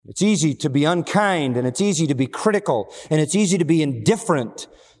It's easy to be unkind, and it's easy to be critical, and it's easy to be indifferent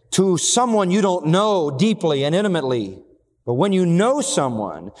to someone you don't know deeply and intimately. But when you know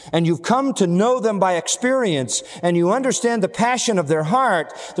someone, and you've come to know them by experience, and you understand the passion of their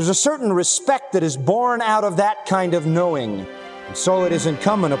heart, there's a certain respect that is born out of that kind of knowing. And so it is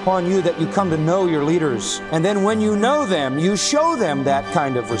incumbent upon you that you come to know your leaders. And then when you know them, you show them that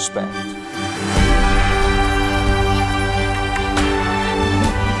kind of respect.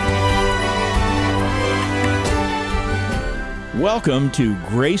 Welcome to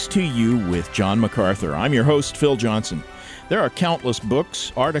Grace to You with John MacArthur. I'm your host, Phil Johnson. There are countless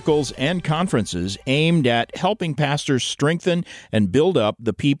books, articles, and conferences aimed at helping pastors strengthen and build up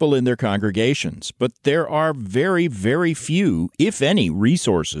the people in their congregations. But there are very, very few, if any,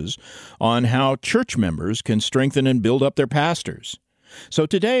 resources on how church members can strengthen and build up their pastors. So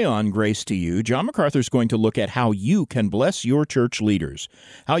today on Grace to You, John MacArthur is going to look at how you can bless your church leaders,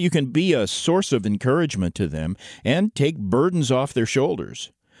 how you can be a source of encouragement to them, and take burdens off their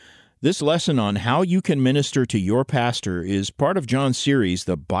shoulders. This lesson on how you can minister to your pastor is part of John's series,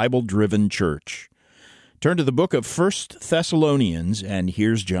 The Bible-Driven Church. Turn to the book of 1 Thessalonians, and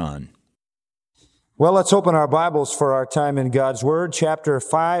here's John. Well, let's open our Bibles for our time in God's Word, chapter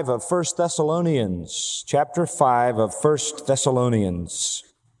 5 of 1 Thessalonians. Chapter 5 of 1 Thessalonians.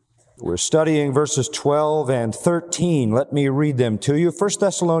 We're studying verses 12 and 13. Let me read them to you. 1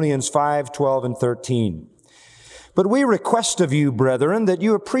 Thessalonians 5, 12 and 13. But we request of you, brethren, that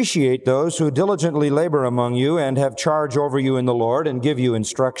you appreciate those who diligently labor among you and have charge over you in the Lord and give you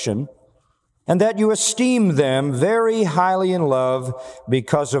instruction, and that you esteem them very highly in love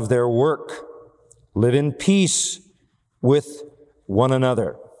because of their work. Live in peace with one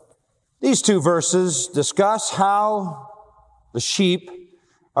another. These two verses discuss how the sheep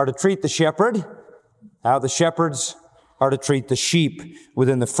are to treat the shepherd, how the shepherds are to treat the sheep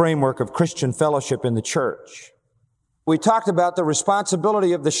within the framework of Christian fellowship in the church. We talked about the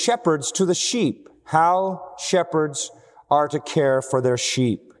responsibility of the shepherds to the sheep, how shepherds are to care for their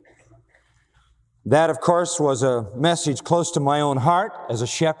sheep. That, of course, was a message close to my own heart as a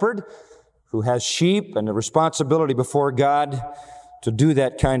shepherd who has sheep and the responsibility before God to do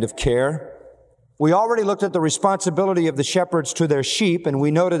that kind of care. We already looked at the responsibility of the shepherds to their sheep, and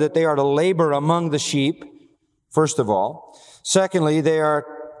we noted that they are to labor among the sheep, first of all. Secondly, they are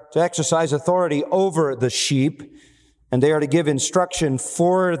to exercise authority over the sheep, and they are to give instruction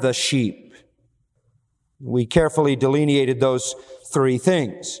for the sheep. We carefully delineated those three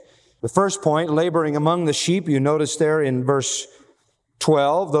things. The first point, laboring among the sheep, you notice there in verse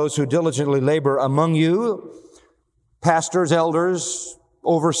 12, those who diligently labor among you, pastors, elders,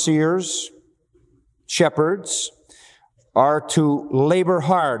 overseers, shepherds, are to labor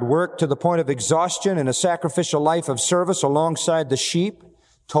hard, work to the point of exhaustion in a sacrificial life of service alongside the sheep.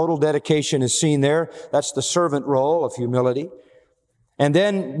 Total dedication is seen there. That's the servant role of humility. And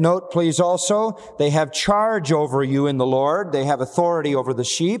then note, please, also, they have charge over you in the Lord. They have authority over the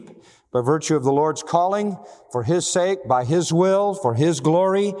sheep by virtue of the Lord's calling, for His sake, by His will, for His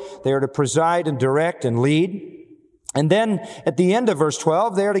glory. They are to preside and direct and lead. And then at the end of verse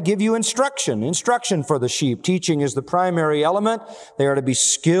 12, they are to give you instruction for the sheep. Teaching is the primary element. They are to be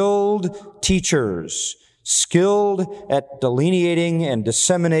skilled teachers, skilled at delineating and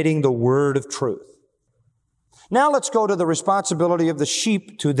disseminating the word of truth. Now let's go to the responsibility of the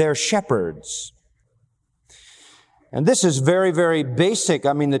sheep to their shepherds. And this is very, very basic.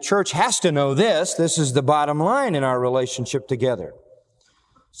 I mean, the church has to know this. This is the bottom line in our relationship together.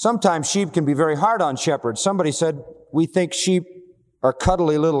 Sometimes sheep can be very hard on shepherds. Somebody said, we think sheep are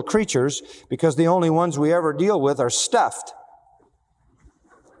cuddly little creatures because the only ones we ever deal with are stuffed.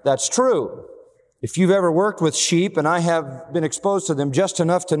 That's true. If you've ever worked with sheep, and I have been exposed to them just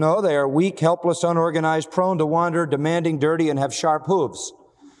enough to know they are weak, helpless, unorganized, prone to wander, demanding, dirty, and have sharp hooves.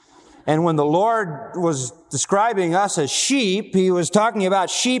 And when the Lord was describing us as sheep, He was talking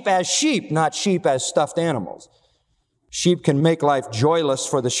about sheep as sheep, not sheep as stuffed animals. Sheep can make life joyless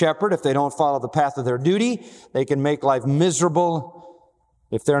for the shepherd if they don't follow the path of their duty. They can make life miserable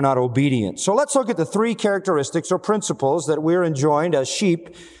if they're not obedient. So let's look at the three characteristics or principles that we're enjoined as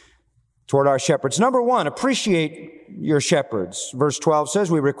sheep toward our shepherds. Number one, appreciate your shepherds. Verse 12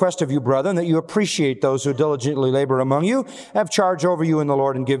 says, we request of you, brethren, that you appreciate those who diligently labor among you, have charge over you in the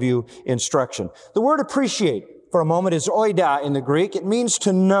Lord, and give you instruction. The word appreciate, for a moment, is oida in the Greek. It means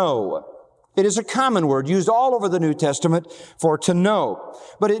to know. It is a common word used all over the New Testament for to know.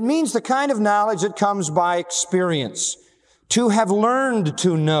 But it means the kind of knowledge that comes by experience. To have learned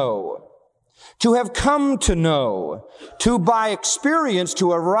to know. To have come to know, to by experience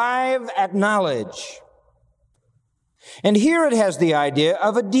to arrive at knowledge. And here it has the idea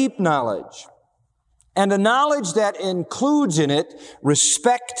of a deep knowledge, and a knowledge that includes in it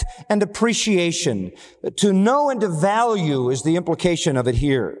respect and appreciation. To know and to value is the implication of it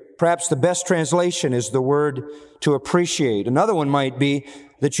here. Perhaps the best translation is the word to appreciate. Another one might be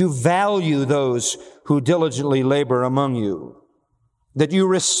that you value those who diligently labor among you, that you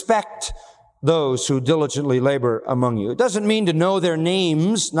respect those who diligently labor among you. It doesn't mean to know their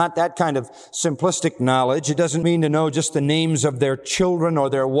names, not that kind of simplistic knowledge. It doesn't mean to know just the names of their children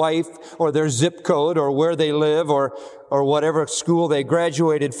or their wife or their zip code or where they live or whatever school they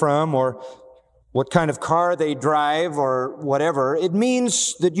graduated from or what kind of car they drive or whatever. It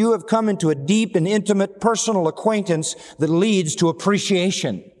means that you have come into a deep and intimate personal acquaintance that leads to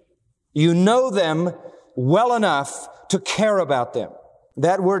appreciation. You know them well enough to care about them.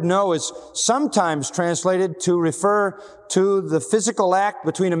 That word know is sometimes translated to refer to the physical act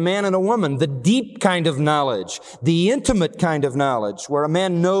between a man and a woman, the deep kind of knowledge, the intimate kind of knowledge, where a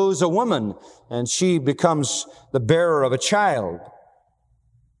man knows a woman and she becomes the bearer of a child.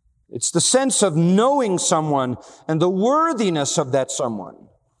 It's the sense of knowing someone and the worthiness of that someone.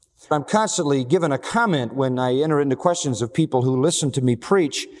 I'm constantly given a comment when I enter into questions of people who listen to me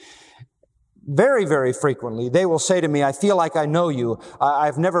preach. Very, very frequently, they will say to me, I feel like I know you.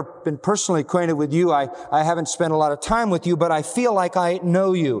 I've never been personally acquainted with you. I haven't spent a lot of time with you, but I feel like I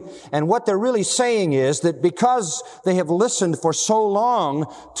know you. And what they're really saying is that because they have listened for so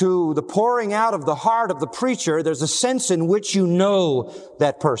long to the pouring out of the heart of the preacher, there's a sense in which you know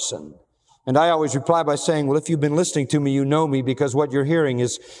that person. And I always reply by saying, well, if you've been listening to me, you know me because what you're hearing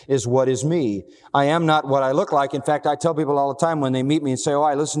is what is me. I am not what I look like. In fact, I tell people all the time when they meet me and say, oh,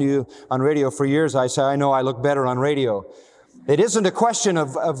 I listened to you on radio for years. I say, I know I look better on radio. It isn't a question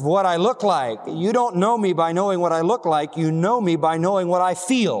of what I look like. You don't know me by knowing what I look like. You know me by knowing what I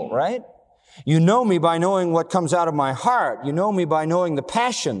feel, right? You know me by knowing what comes out of my heart. You know me by knowing the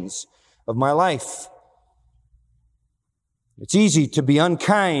passions of my life. It's easy to be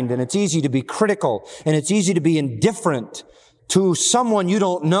unkind, and it's easy to be critical, and it's easy to be indifferent to someone you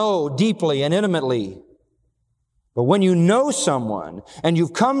don't know deeply and intimately. But when you know someone, and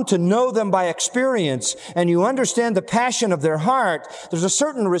you've come to know them by experience, and you understand the passion of their heart, there's a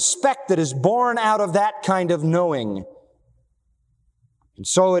certain respect that is born out of that kind of knowing. And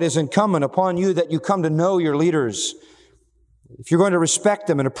so it is incumbent upon you that you come to know your leaders. If you're going to respect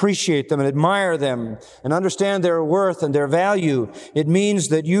them and appreciate them and admire them and understand their worth and their value, it means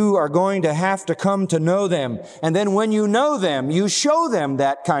that you are going to have to come to know them. And then when you know them, you show them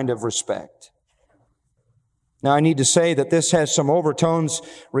that kind of respect. Now, I need to say that this has some overtones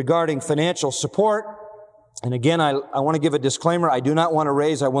regarding financial support. And again, I want to give a disclaimer. I do not want a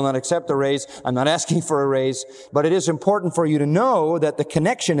raise. I will not accept a raise. I'm not asking for a raise. But it is important for you to know that the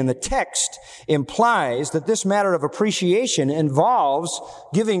connection in the text implies that this matter of appreciation involves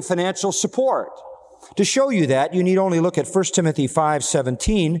giving financial support. To show you that, you need only look at 1 Timothy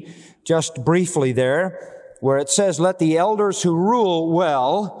 5:17, just briefly there, where it says, let the elders who rule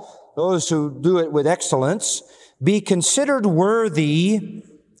well, those who do it with excellence, be considered worthy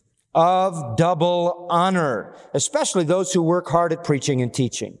of double honor, especially those who work hard at preaching and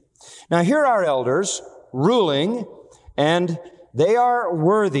teaching. Now, here are elders ruling, and they are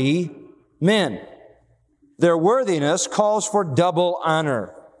worthy men. Their worthiness calls for double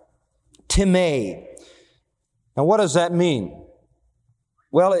honor. Timē. Now, what does that mean?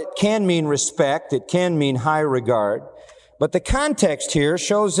 Well, it can mean respect. It can mean high regard. But the context here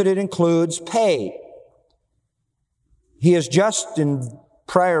shows that it includes pay. He has just in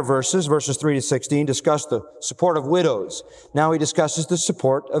prior verses 3 to 16, discussed the support of widows. Now he discusses the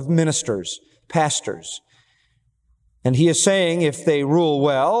support of ministers, pastors. And he is saying if they rule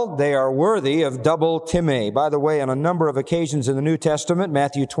well, they are worthy of double timē. By the way, on a number of occasions in the New Testament,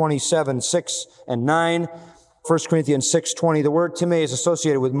 Matthew 27, 6 and 9, 1 Corinthians 6:20, the word timē is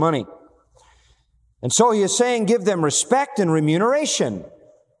associated with money. And so he is saying give them respect and remuneration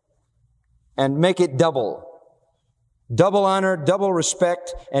and make it double. Double honor, double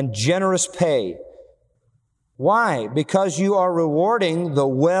respect, and generous pay. Why? Because you are rewarding the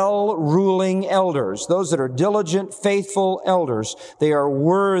well-ruling elders, those that are diligent, faithful elders. They are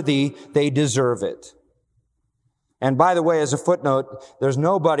worthy, they deserve it. And by the way, as a footnote, there's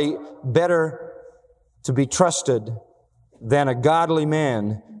nobody better to be trusted than a godly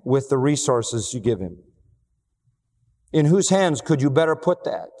man with the resources you give him. In whose hands could you better put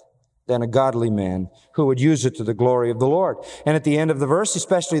that than a godly man who would use it to the glory of the Lord? And at the end of the verse,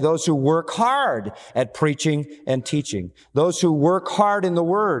 especially those who work hard at preaching and teaching. Those who work hard in the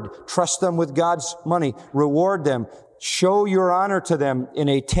Word, trust them with God's money, reward them, show your honor to them in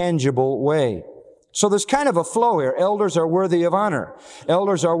a tangible way. So there's kind of a flow here. Elders are worthy of honor.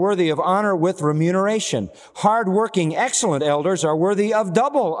 Elders are worthy of honor with remuneration. Hard-working, excellent elders are worthy of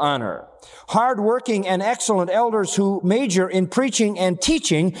double honor. Hard-working and excellent elders who major in preaching and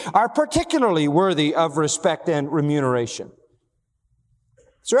teaching are particularly worthy of respect and remuneration.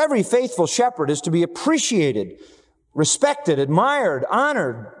 So every faithful shepherd is to be appreciated, respected, admired,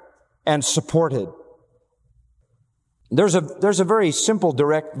 honored, and supported. There's a very simple,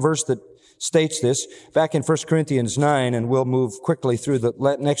 direct verse that states this back in 1 Corinthians 9, and we'll move quickly through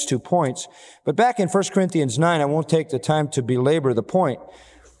the next 2 points. But back in 1 Corinthians 9, I won't take the time to belabor the point.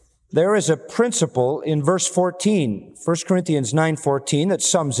 There is a principle in verse 14, 1 Corinthians 9:14, that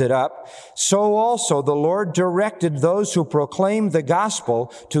sums it up. So also the Lord directed those who proclaim the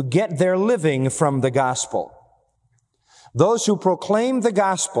gospel to get their living from the gospel. Those who proclaim the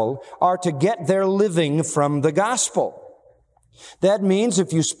gospel are to get their living from the gospel. That means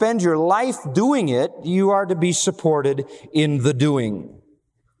if you spend your life doing it, you are to be supported in the doing.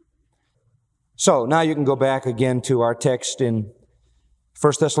 So now you can go back again to our text in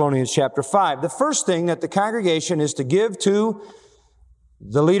 1 Thessalonians chapter 5. The first thing that the congregation is to give to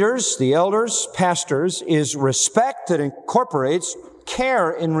the leaders, the elders, pastors, is respect that incorporates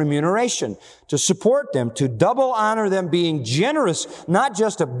care in remuneration, to support them, to double honor them, being generous, not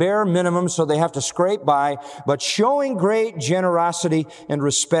just a bare minimum so they have to scrape by, but showing great generosity and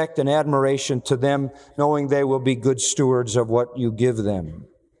respect and admiration to them, knowing they will be good stewards of what you give them.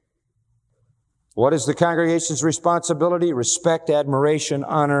 What is the congregation's responsibility? Respect, admiration,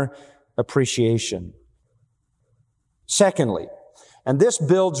 honor, appreciation. Secondly, and this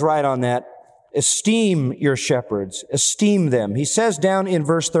builds right on that, esteem your shepherds. Esteem them. He says down in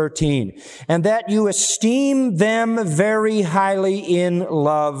verse 13, and that you esteem them very highly in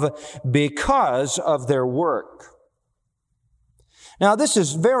love because of their work. Now, this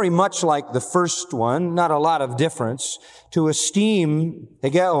is very much like the first one, not a lot of difference. To esteem,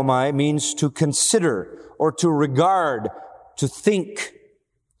 hegeomai, means to consider or to regard, to think.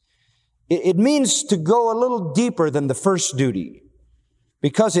 It means to go a little deeper than the first duty,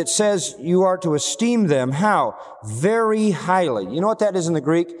 because it says you are to esteem them. How? Very highly. You know what that is in the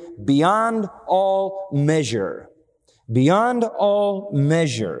Greek? Beyond all measure. Beyond all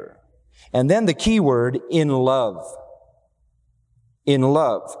measure. And then the key word, in love. In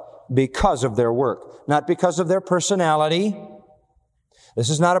love, because of their work, not because of their personality. This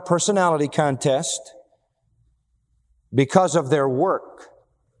is not a personality contest. Because of their work.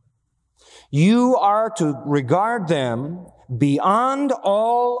 You are to regard them beyond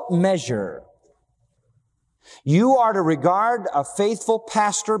all measure. You are to regard a faithful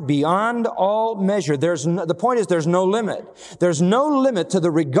pastor beyond all measure. The point is there's no limit. There's no limit to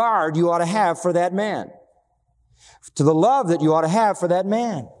the regard you ought to have for that man, to the love that you ought to have for that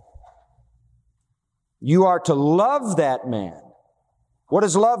man. You are to love that man. What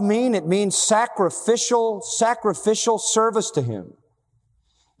does love mean? It means sacrificial service to him.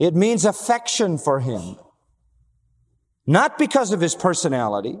 It means affection for him. Not because of his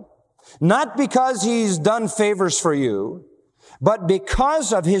personality, not because he's done favors for you, but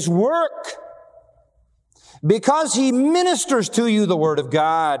because of his work. Because he ministers to you the Word of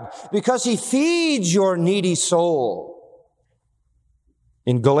God. Because he feeds your needy soul.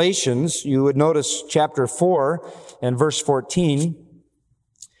 In Galatians, you would notice chapter 4 and verse 14,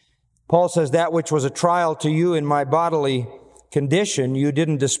 Paul says, that which was a trial to you in my bodily condition, you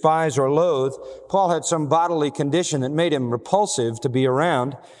didn't despise or loathe. Paul had some bodily condition that made him repulsive to be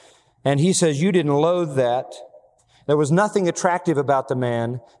around. And he says, you didn't loathe that. There was nothing attractive about the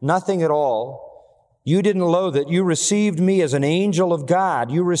man, nothing at all. You didn't loathe it. You received me as an angel of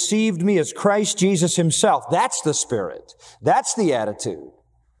God. You received me as Christ Jesus himself. That's the spirit. That's the attitude.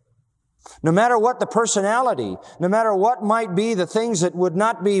 No matter what the personality, no matter what might be the things that would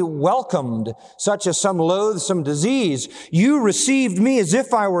not be welcomed, such as some loathsome disease, you received me as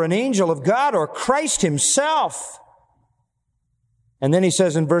if I were an angel of God or Christ himself. And then he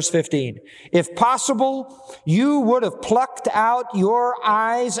says in verse 15, if possible, you would have plucked out your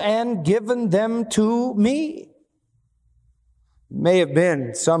eyes and given them to me. May have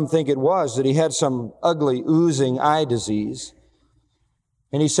been, some think it was, that he had some ugly, oozing eye disease.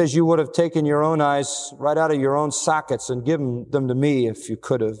 And he says, you would have taken your own eyes right out of your own sockets and given them to me if you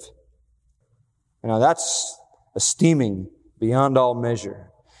could have. Now that's esteeming beyond all measure.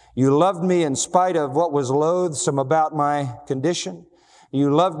 You loved me in spite of what was loathsome about my condition.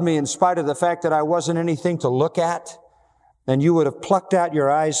 You loved me in spite of the fact that I wasn't anything to look at. And you would have plucked out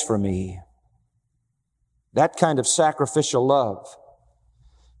your eyes for me. That kind of sacrificial love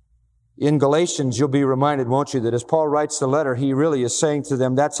In Galatians, you'll be reminded, won't you, that as Paul writes the letter, he really is saying to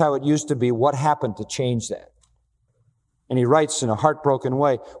them, that's how it used to be. What happened to change that? And he writes in a heartbroken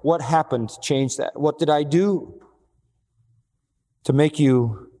way, what happened to change that? What did I do to make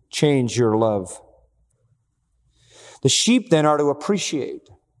you change your love? The sheep then are to appreciate.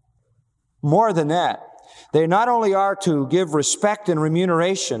 More than that, they not only are to give respect and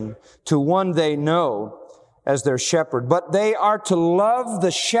remuneration to one they know as their shepherd, but they are to love the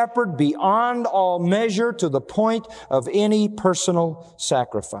shepherd beyond all measure to the point of any personal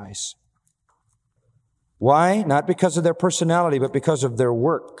sacrifice. Why? Not because of their personality, but because of their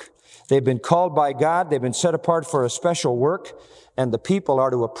work. They've been called by God. They've been set apart for a special work, and the people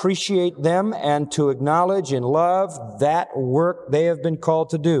are to appreciate them and to acknowledge and love that work they have been called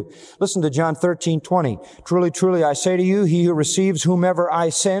to do. Listen to John 13:20. Truly, truly, I say to you, he who receives whomever I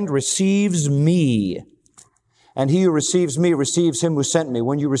send receives me. And he who receives me receives him who sent me.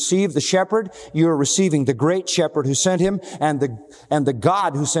 When you receive the shepherd, you are receiving the great shepherd who sent him and the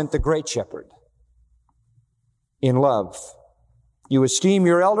God who sent the great shepherd in love. You esteem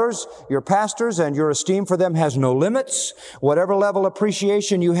your elders, your pastors, and your esteem for them has no limits. Whatever level of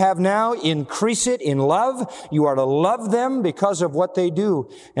appreciation you have now, increase it in love. You are to love them because of what they do.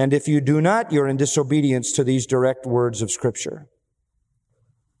 And if you do not, you're in disobedience to these direct words of Scripture.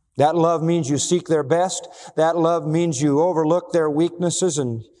 That love means you seek their best. That love means you overlook their weaknesses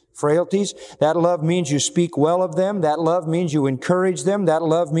and frailties. That love means you speak well of them. That love means you encourage them. That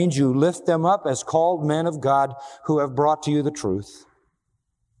love means you lift them up as called men of God who have brought to you the truth.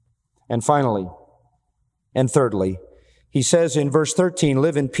 And finally, and thirdly, he says in verse 13,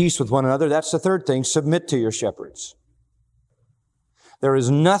 live in peace with one another. That's the third thing. Submit to your shepherds. There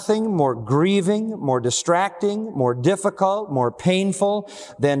is nothing more grieving, more distracting, more difficult, more painful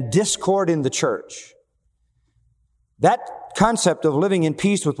than discord in the church. That concept of living in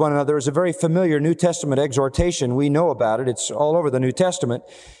peace with one another is a very familiar New Testament exhortation. We know about it. It's all over the New Testament.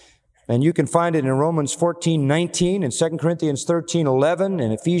 And you can find it in Romans 14:19, and 2 Corinthians 13:11,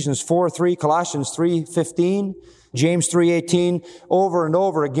 and Ephesians 4:3, Colossians 3:15, James 3:18. Over and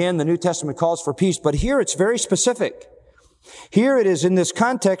over again, the New Testament calls for peace. But here it's very specific. Here it is in this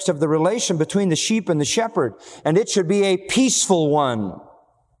context of the relation between the sheep and the shepherd, and it should be a peaceful one.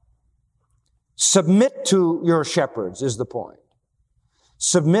 Submit to your shepherds is the point.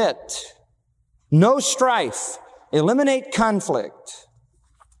 Submit. No strife. Eliminate conflict.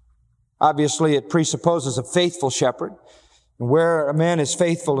 Obviously, it presupposes a faithful shepherd. And where a man is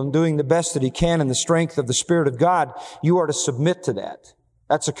faithful in doing the best that he can in the strength of the Spirit of God, you are to submit to that.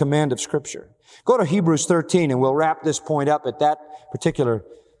 That's a command of Scripture. Go to Hebrews 13 and we'll wrap this point up at that particular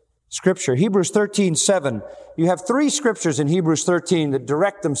Scripture. Hebrews 13:7. You have three Scriptures in Hebrews 13 that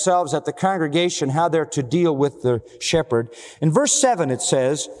direct themselves at the congregation, how they're to deal with the shepherd. In verse 7 it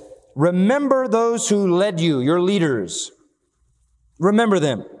says, remember those who led you, your leaders. Remember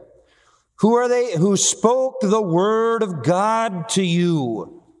them. Who are they? Who spoke the word of God to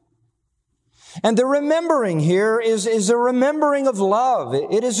you. And the remembering here is a remembering of love.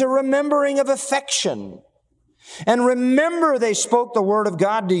 It is a remembering of affection. And remember they spoke the word of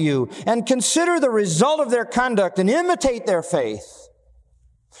God to you, and consider the result of their conduct and imitate their faith.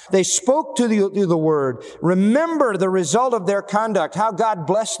 They spoke to the word. Remember the result of their conduct, how God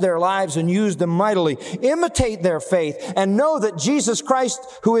blessed their lives and used them mightily. Imitate their faith and know that Jesus Christ,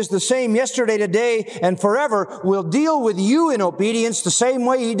 who is the same yesterday, today, and forever, will deal with you in obedience the same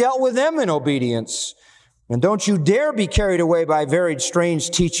way He dealt with them in obedience. And don't you dare be carried away by varied, strange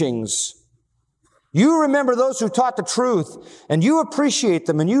teachings. You remember those who taught the truth, and you appreciate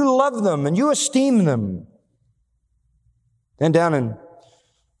them, and you love them, and you esteem them. Then down in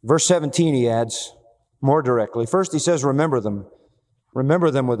verse 17, he adds more directly. First, he says, remember them.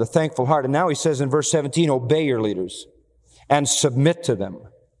 Remember them with a thankful heart. And now he says in verse 17, obey your leaders and submit to them.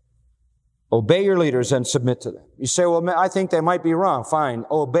 Obey your leaders and submit to them. You say, well, I think they might be wrong. Fine.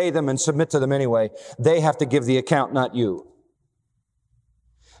 Obey them and submit to them anyway. They have to give the account, not you.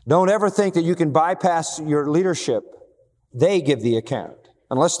 Don't ever think that you can bypass your leadership. They give the account.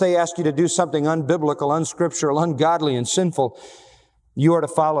 Unless they ask you to do something unbiblical, unscriptural, ungodly, and sinful, you are to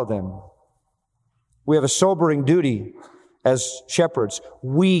follow them. We have a sobering duty as shepherds.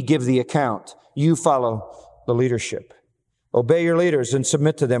 We give the account. You follow the leadership. Obey your leaders and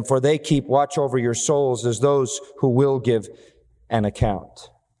submit to them, for they keep watch over your souls as those who will give an account.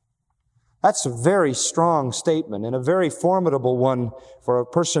 That's a very strong statement and a very formidable one for a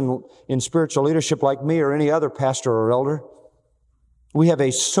person in spiritual leadership like me or any other pastor or elder. We have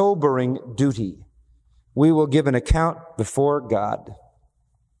a sobering duty. We will give an account before God.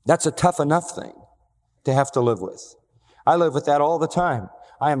 That's a tough enough thing to have to live with. I live with that all the time.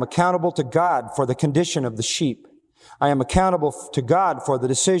 I am accountable to God for the condition of the sheep. I am accountable to God for the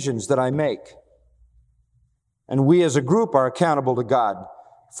decisions that I make. And we as a group are accountable to God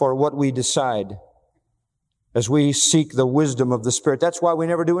for what we decide as we seek the wisdom of the Spirit. That's why we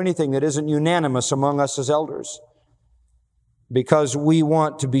never do anything that isn't unanimous among us as elders, because we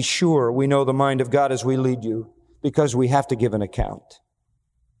want to be sure we know the mind of God as we lead you, because we have to give an account.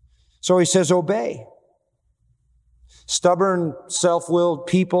 So he says, obey. Stubborn, self-willed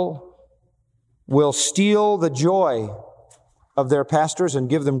people will steal the joy of their pastors and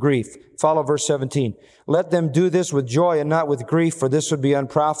give them grief. Follow verse 17. Let them do this with joy and not with grief, for this would be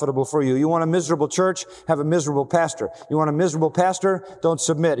unprofitable for you. You want a miserable church? Have a miserable pastor. You want a miserable pastor? Don't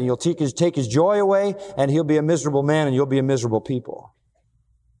submit, and you'll take his joy away, and he'll be a miserable man, and you'll be a miserable people.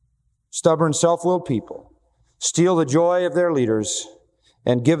 Stubborn, self-willed people steal the joy of their leaders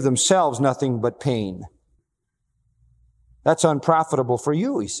and give themselves nothing but pain. That's unprofitable for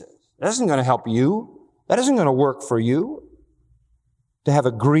you, he says. That isn't going to help you. That isn't going to work for you. To have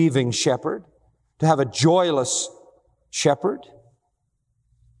a grieving shepherd, to have a joyless shepherd.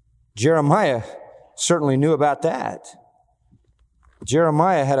 Jeremiah certainly knew about that.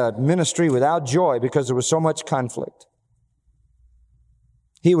 Jeremiah had a ministry without joy because there was so much conflict.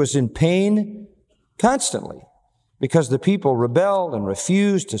 He was in pain constantly because the people rebelled and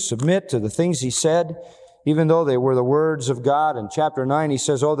refused to submit to the things he said, even though they were the words of God. In chapter 9, he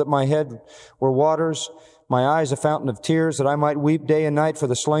says, "Oh, that my head were waters, my eyes a fountain of tears, that I might weep day and night for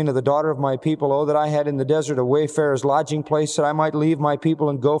the slain of the daughter of my people. Oh, that I had in the desert a wayfarer's lodging place, that I might leave my people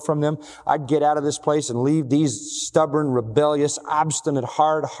and go from them. I'd get out of this place and leave these stubborn, rebellious, obstinate,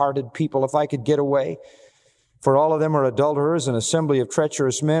 hard-hearted people if I could get away. For all of them are adulterers, an assembly of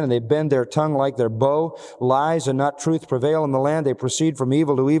treacherous men, and they bend their tongue like their bow. Lies and not truth prevail in the land. They proceed from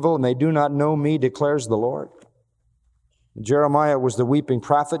evil to evil, and they do not know me, declares the Lord." Jeremiah was the weeping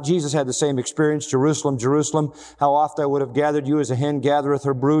prophet. Jesus had the same experience. Jerusalem, Jerusalem, how oft I would have gathered you as a hen gathereth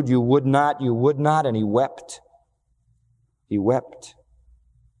her brood. You would not, and he wept. He wept.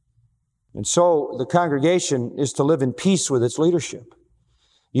 And so the congregation is to live in peace with its leadership.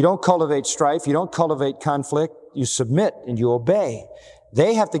 You don't cultivate strife. You don't cultivate conflict. You submit and you obey.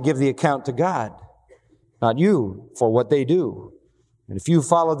 They have to give the account to God, not you, for what they do. And if you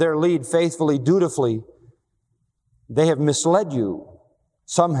follow their lead faithfully, dutifully, they have misled you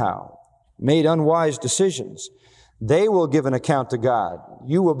somehow, made unwise decisions. They will give an account to God.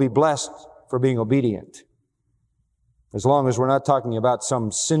 You will be blessed for being obedient, as long as we're not talking about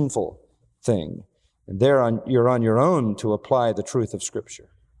some sinful thing. And you're on your own to apply the truth of Scripture.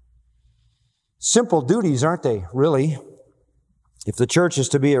 Simple duties, aren't they, really? If the church is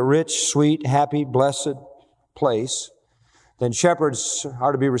to be a rich, sweet, happy, blessed place, then shepherds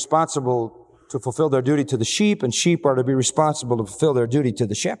are to be responsible to fulfill their duty to the sheep, and sheep are to be responsible to fulfill their duty to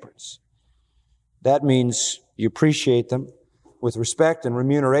the shepherds. That means you appreciate them with respect and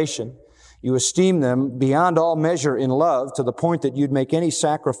remuneration. You esteem them beyond all measure in love to the point that you'd make any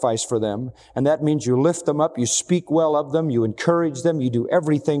sacrifice for them. And that means you lift them up, you speak well of them, you encourage them, you do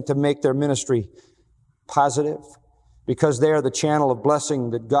everything to make their ministry positive because they are the channel of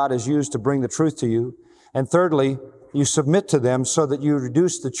blessing that God has used to bring the truth to you. And thirdly, you submit to them so that you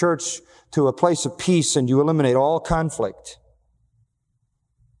reduce the church to a place of peace and you eliminate all conflict.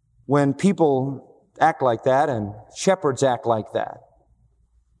 When people act like that and shepherds act like that,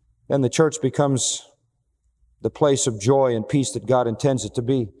 then the church becomes the place of joy and peace that God intends it to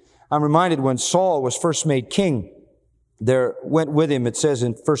be. I'm reminded when Saul was first made king, there went with him, it says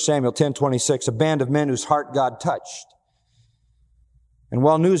in 1 Samuel 10:26, a band of men whose heart God touched. And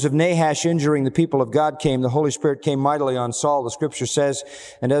while news of Nahash injuring the people of God came, the Holy Spirit came mightily on Saul, the Scripture says,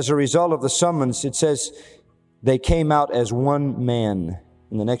 and as a result of the summons, it says, they came out as one man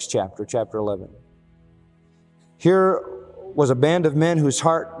in the next chapter, chapter 11. Here was a band of men whose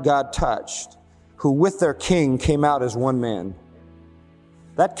heart God touched, who with their king came out as one man.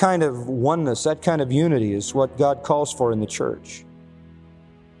 That kind of oneness, that kind of unity is what God calls for in the church.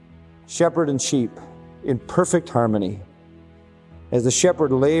 Shepherd and sheep in perfect harmony. As the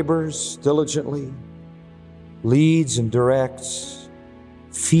shepherd labors diligently, leads and directs,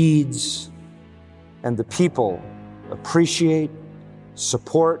 feeds, and the people appreciate,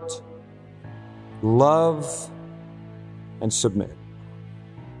 support, love, and submit.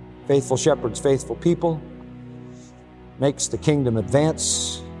 Faithful shepherds, faithful people, makes the kingdom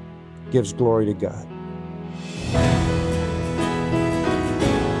advance, gives glory to God.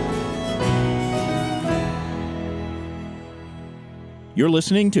 You're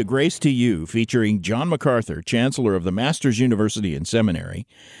listening to Grace to You, featuring John MacArthur, Chancellor of the Masters University and Seminary.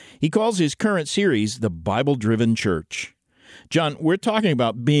 He calls his current series The Bible-Driven Church. John, we're talking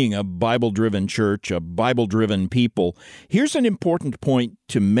about being a Bible-driven church, a Bible-driven people. Here's an important point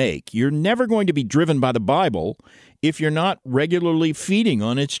to make. You're never going to be driven by the Bible if you're not regularly feeding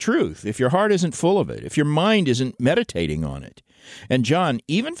on its truth, if your heart isn't full of it, if your mind isn't meditating on it. And John,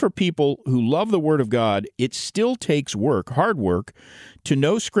 even for people who love the Word of God, it still takes work, hard work, to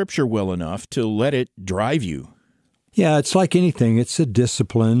know Scripture well enough to let it drive you. Yeah, it's like anything. It's a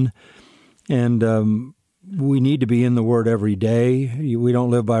discipline, and we need to be in the Word every day. We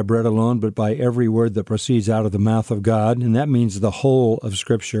don't live by bread alone, but by every word that proceeds out of the mouth of God, and that means the whole of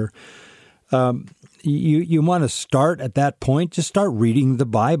Scripture. You want to start at that point, just start reading the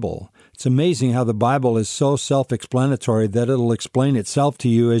Bible. It's amazing how the Bible is so self-explanatory that it'll explain itself to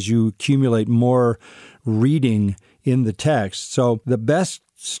you as you accumulate more reading in the text. So the best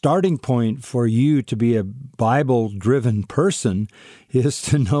starting point for you to be a Bible-driven person is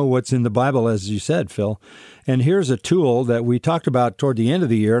to know what's in the Bible, as you said, Phil. And here's a tool that we talked about toward the end of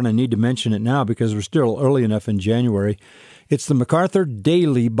the year, and I need to mention it now because we're still early enough in January. It's the MacArthur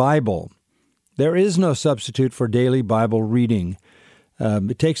Daily Bible. There is no substitute for daily Bible reading.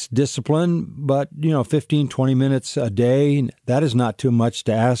 It takes discipline, but 15, 20 minutes a day, that is not too much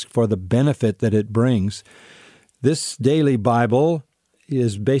to ask for the benefit that it brings. This daily Bible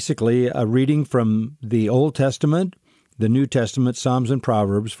is basically a reading from the Old Testament, the New Testament, Psalms and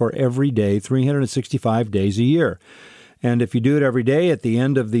Proverbs for every day, 365 days a year. And if you do it every day, at the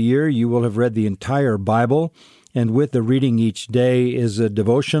end of the year, you will have read the entire Bible. And with the reading each day is a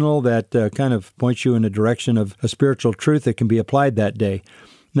devotional that kind of points you in a direction of a spiritual truth that can be applied that day.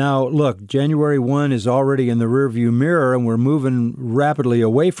 Now, look, January 1 is already in the rearview mirror, and we're moving rapidly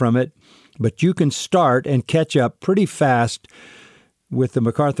away from it. But you can start and catch up pretty fast with the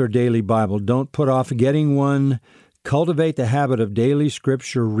MacArthur Daily Bible. Don't put off getting one. Cultivate the habit of daily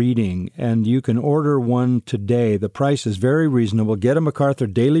Scripture reading, and you can order one today. The price is very reasonable. Get a MacArthur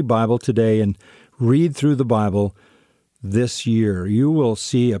Daily Bible today and read through the Bible this year. You will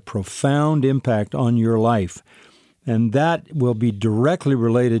see a profound impact on your life, and that will be directly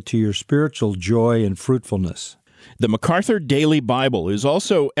related to your spiritual joy and fruitfulness. The MacArthur Daily Bible is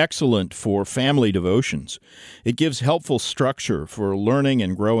also excellent for family devotions. It gives helpful structure for learning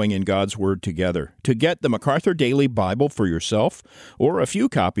and growing in God's Word together. To get the MacArthur Daily Bible for yourself or a few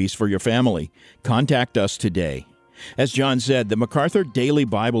copies for your family, contact us today. As John said, the MacArthur Daily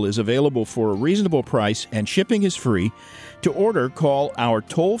Bible is available for a reasonable price and shipping is free. To order, call our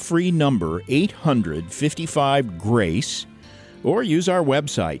toll-free number 855-GRACE or use our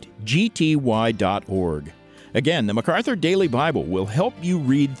website, gty.org. Again, the MacArthur Daily Bible will help you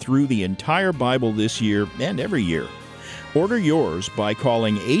read through the entire Bible this year and every year. Order yours by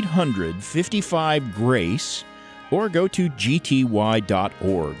calling 855-GRACE or go to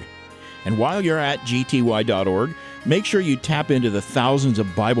gty.org. And while you're at gty.org, make sure you tap into the thousands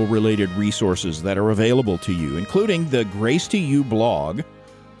of Bible-related resources that are available to you, including the Grace to You blog,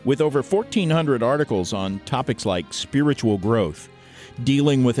 with over 1,400 articles on topics like spiritual growth,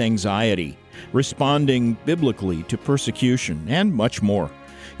 dealing with anxiety, responding biblically to persecution, and much more.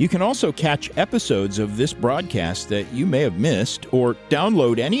 You can also catch episodes of this broadcast that you may have missed, or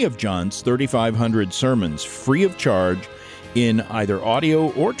download any of John's 3,500 sermons free of charge in either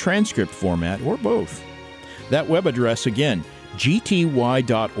audio or transcript format, or both. That web address again,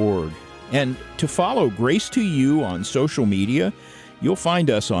 gty.org. And to follow Grace to You on social media, you'll find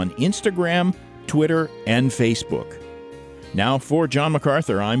us on Instagram, Twitter, and Facebook. Now, for John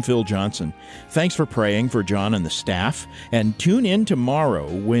MacArthur, I'm Phil Johnson. Thanks for praying for John and the staff, and tune in tomorrow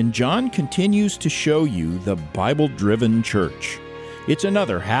when John continues to show you the Bible-driven church. It's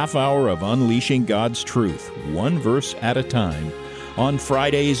another half hour of unleashing God's truth, one verse at a time, on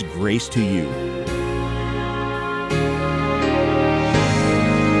Friday's Grace to You.